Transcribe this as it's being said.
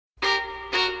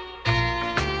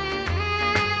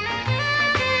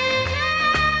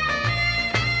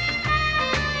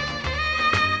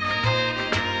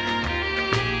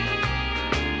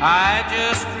I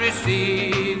just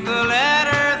received the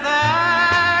letter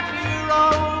that you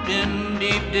wrote in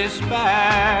deep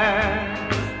despair.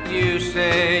 You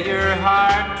say your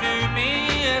heart to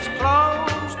me is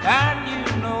closed and you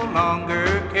no longer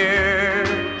care.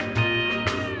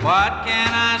 What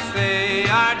can I say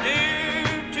or do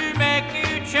to make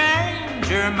you change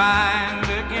your mind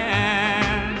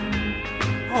again?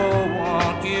 Oh,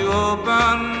 won't you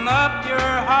open up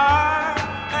your heart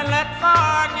and let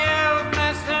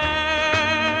forgiveness in?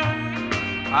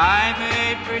 I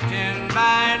may pretend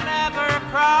I never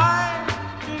cried,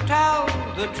 to tell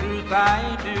the truth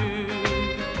I do.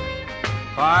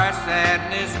 For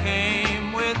sadness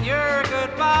came with your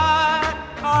goodbye.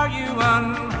 Are you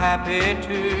unhappy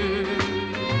too?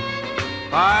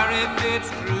 For if it's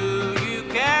true you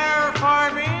care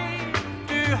for me,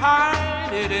 to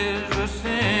hide it is a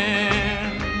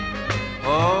sin.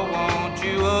 Oh, won't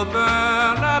you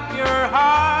open up your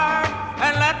heart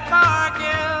and let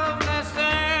forgiveness in?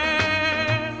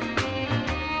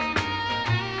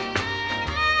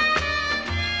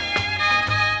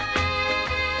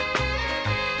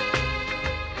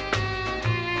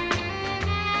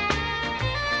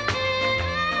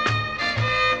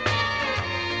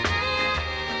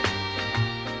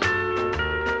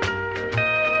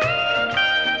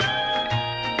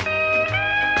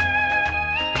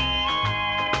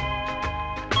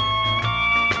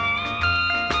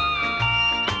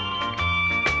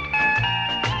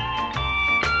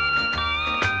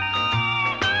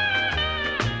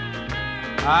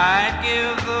 I'd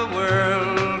give the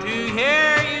world to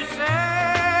hear you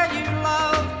say you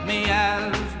loved me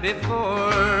as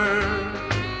before,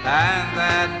 and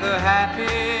that the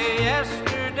happy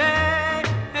yesterday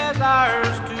is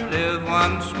ours to live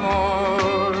once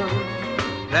more.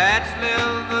 Let's live